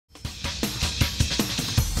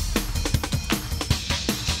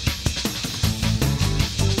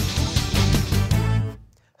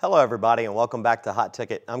Hello everybody and welcome back to Hot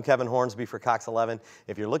Ticket. I'm Kevin Hornsby for Cox 11.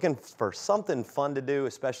 If you're looking for something fun to do,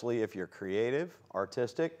 especially if you're creative,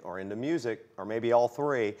 artistic, or into music, or maybe all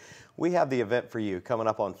three, we have the event for you coming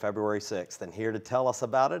up on February 6th. And here to tell us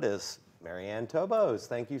about it is Marianne Tobos.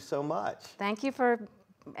 Thank you so much. Thank you for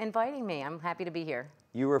inviting me. I'm happy to be here.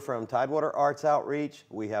 You were from Tidewater Arts Outreach.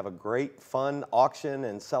 We have a great fun auction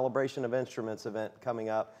and celebration of instruments event coming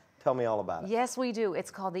up. Tell me all about it. Yes, we do.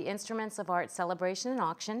 It's called the Instruments of Art Celebration and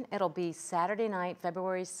Auction. It'll be Saturday night,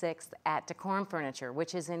 February 6th at Decorum Furniture,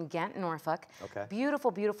 which is in Ghent, Norfolk. Okay.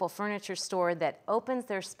 Beautiful, beautiful furniture store that opens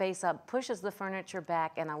their space up, pushes the furniture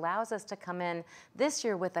back, and allows us to come in this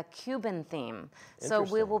year with a Cuban theme. So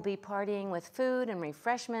we will be partying with food and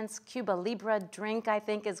refreshments. Cuba Libre drink, I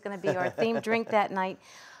think, is going to be our theme drink that night.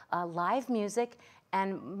 Live music,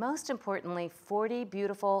 and most importantly, 40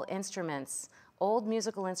 beautiful instruments. Old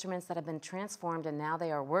musical instruments that have been transformed and now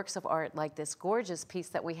they are works of art, like this gorgeous piece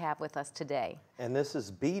that we have with us today. And this is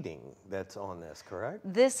beading that's on this, correct?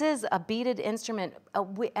 This is a beaded instrument,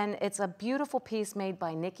 and it's a beautiful piece made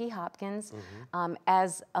by Nikki Hopkins.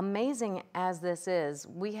 As amazing as this is,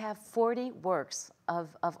 we have 40 works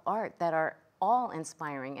of art that are all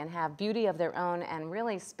inspiring and have beauty of their own and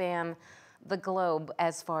really span the globe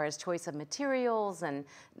as far as choice of materials and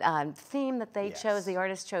theme that they chose, the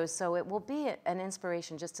artist chose. So it will be an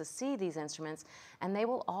inspiration just to see these instruments, and they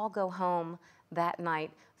will all go home that night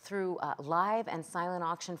through live and silent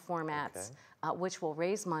auction formats, which will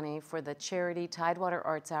raise money for the charity Tidewater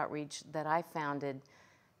Arts Outreach that I founded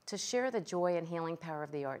to share the joy and healing power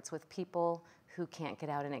of the arts with people who can't get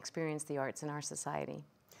out and experience the arts in our society.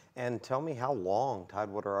 And tell me how long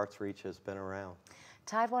Tidewater Arts Outreach has been around.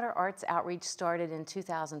 Tidewater Arts Outreach started in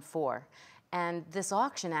 2004, and this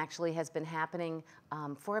auction actually has been happening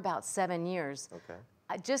for about 7 years. Okay.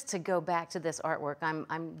 Just to go back to this artwork,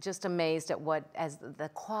 I'm just amazed at the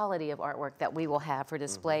quality of artwork that we will have for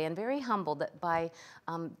display, and very humbled by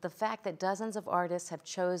the fact that dozens of artists have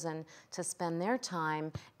chosen to spend their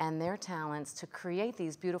time and their talents to create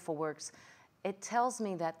these beautiful works. It tells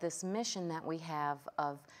me that this mission that we have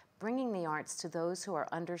of bringing the arts to those who are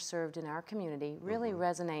underserved in our community really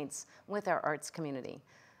resonates with our arts community.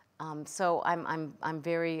 So I'm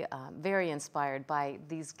very, very inspired by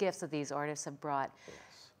these gifts that these artists have brought. Yes.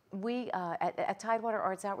 We, at Tidewater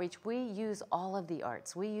Arts Outreach, we use all of the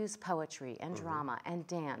arts. We use poetry and drama and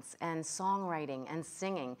dance and songwriting and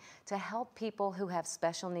singing to help people who have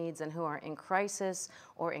special needs and who are in crisis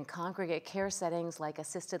or in congregate care settings like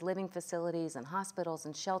assisted living facilities and hospitals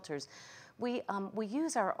and shelters. We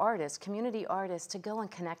use our artists, community artists, to go and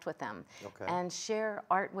connect with them and share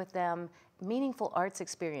art with them, meaningful arts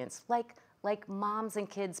experience, like moms and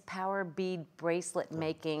kids power bead bracelet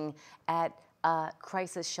making at a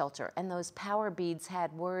crisis shelter. And those power beads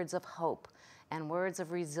had words of hope and words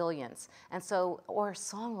of resilience. And so, or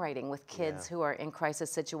songwriting with kids who are in crisis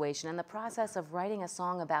situation, and the process of writing a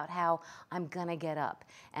song about how I'm gonna get up,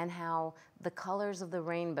 and how the colors of the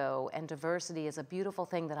rainbow and diversity is a beautiful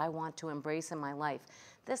thing that I want to embrace in my life.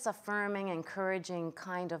 This affirming, encouraging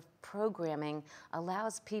kind of programming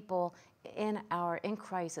allows people in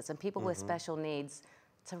crisis and people with special needs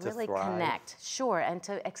to really connect, and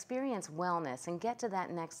to experience wellness and get to that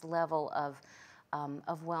next level of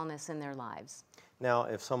wellness in their lives. Now,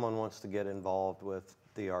 if someone wants to get involved with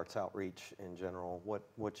the Arts Outreach in general,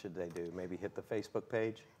 what should they do? Maybe hit the Facebook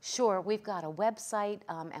page? Sure. We've got a website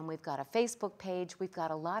and we've got a Facebook page. We've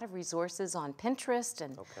got a lot of resources on Pinterest,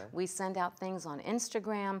 and we send out things on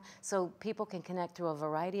Instagram so people can connect through a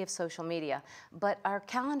variety of social media. But our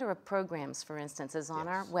calendar of programs, for instance, is on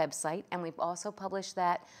our website, and we've also published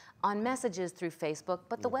that on messages through Facebook,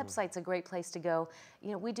 but the website's a great place to go.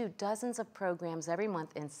 You know, we do dozens of programs every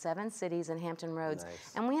month in 7 cities and Hampton Roads,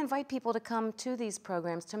 and we invite people to come to these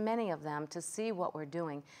programs, to many of them, to see what we're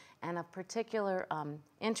doing. And of particular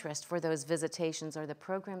interest for those visitations are the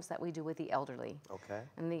programs that we do with the elderly. Okay.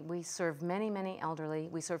 And we serve many, many elderly.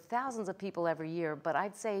 We serve thousands of people every year, but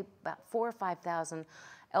I'd say about 4,000 or 5,000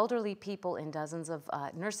 elderly people in dozens of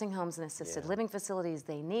nursing homes and assisted living facilities.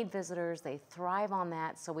 They need visitors. They thrive on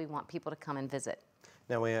that, so we want people to come and visit.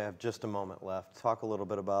 Now we have just a moment left. Talk a little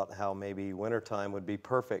bit about how maybe wintertime would be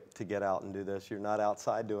perfect to get out and do this. You're not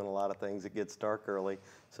outside doing a lot of things. It gets dark early,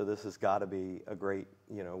 so this has got to be a great,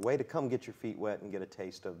 way to come get your feet wet and get a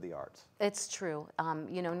taste of the arts. It's true.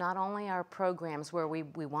 Not only our programs where we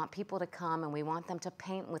want people to come and we want them to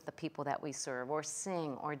paint with the people that we serve, or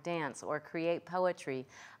sing, or dance, or create poetry,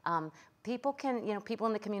 People can, people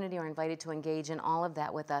in the community are invited to engage in all of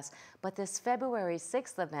that with us. But this February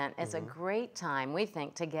 6th event is a great time, we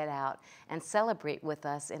think, to get out and celebrate with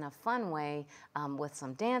us in a fun way with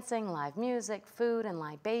some dancing, live music, food, and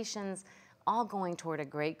libations, all going toward a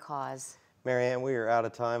great cause. Marianne, we are out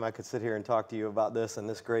of time. I could sit here and talk to you about this and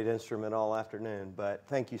this great instrument all afternoon, but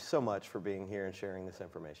thank you so much for being here and sharing this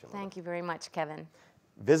information with us. Thank you very much, Kevin.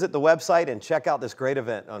 Visit the website and check out this great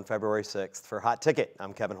event on February 6th. For Hot Ticket,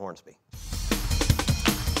 I'm Kevin Hornsby.